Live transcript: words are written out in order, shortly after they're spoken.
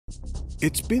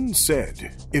It's been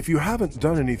said, if you haven't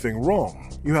done anything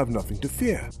wrong, you have nothing to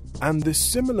fear. And this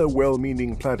similar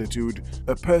well-meaning platitude,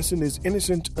 a person is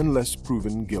innocent unless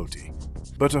proven guilty.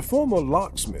 But a former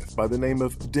locksmith by the name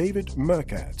of David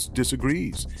Merkatz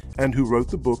disagrees, and who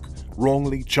wrote the book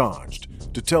Wrongly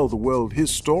Charged, to tell the world his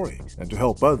story and to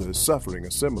help others suffering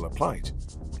a similar plight.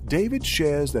 David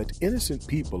shares that innocent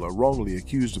people are wrongly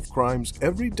accused of crimes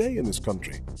every day in this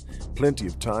country. Plenty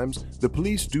of times, the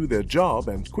police do their job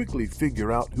and quickly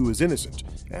figure out who is innocent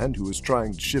and who is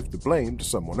trying to shift the blame to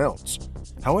someone else.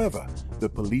 However, the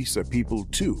police are people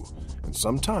too, and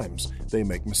sometimes they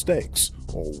make mistakes,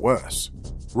 or worse.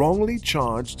 Wrongly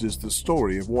Charged is the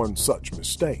story of one such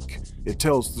mistake. It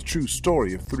tells the true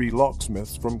story of 3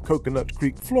 locksmiths from Coconut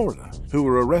Creek, Florida, who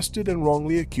were arrested and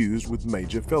wrongly accused with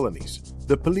major felonies.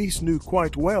 The police knew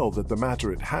quite well that the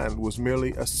matter at hand was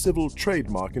merely a civil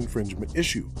trademark infringement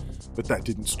issue, but that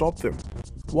didn't stop them.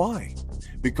 Why?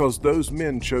 Because those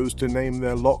men chose to name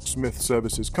their Locksmith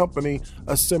Services Company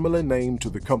a similar name to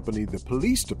the company the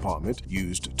police department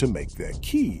used to make their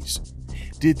keys.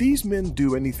 Did these men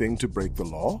do anything to break the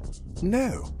law?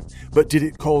 No. But did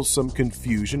it cause some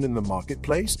confusion in the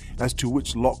marketplace as to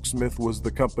which locksmith was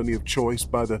the company of choice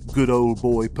by the good old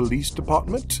boy police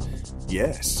department?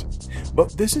 Yes.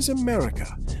 But this is America,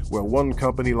 where one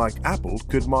company like Apple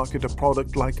could market a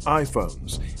product like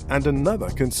iPhones, and another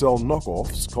can sell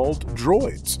knockoffs called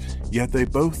droids, yet they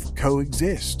both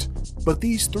coexist. But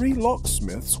these 3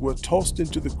 locksmiths were tossed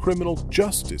into the criminal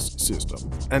justice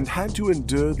system and had to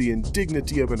endure the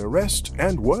indignity of an arrest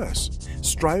and worse,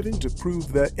 striving to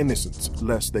prove their innocence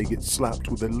lest they get slapped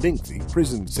with a lengthy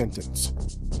prison sentence.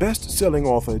 Best-selling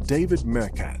author David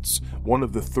Merkatz, one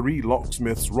of the 3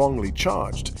 locksmiths wrongly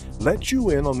charged, lets you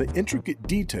in on the intricate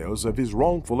details of his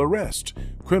wrongful arrest,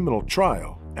 criminal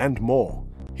trial, and more.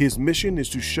 His mission is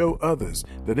to show others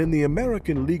that in the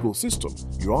American legal system,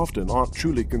 you often aren't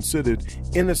truly considered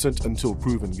innocent until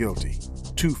proven guilty.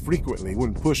 Too frequently,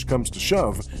 when push comes to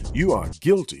shove, you are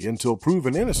guilty until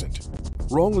proven innocent.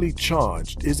 Wrongly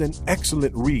Charged is an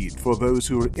excellent read for those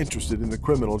who are interested in the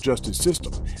criminal justice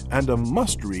system, and a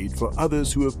must-read for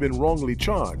others who have been wrongly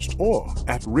charged or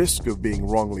at risk of being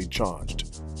wrongly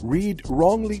charged. Read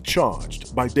Wrongly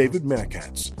Charged by David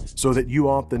Merkatz so that you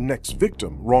aren't the next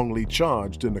victim wrongly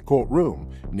charged in a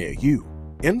courtroom near you.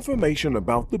 Information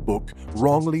about the book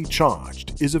Wrongly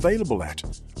Charged is available at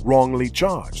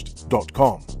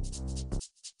wronglycharged.com.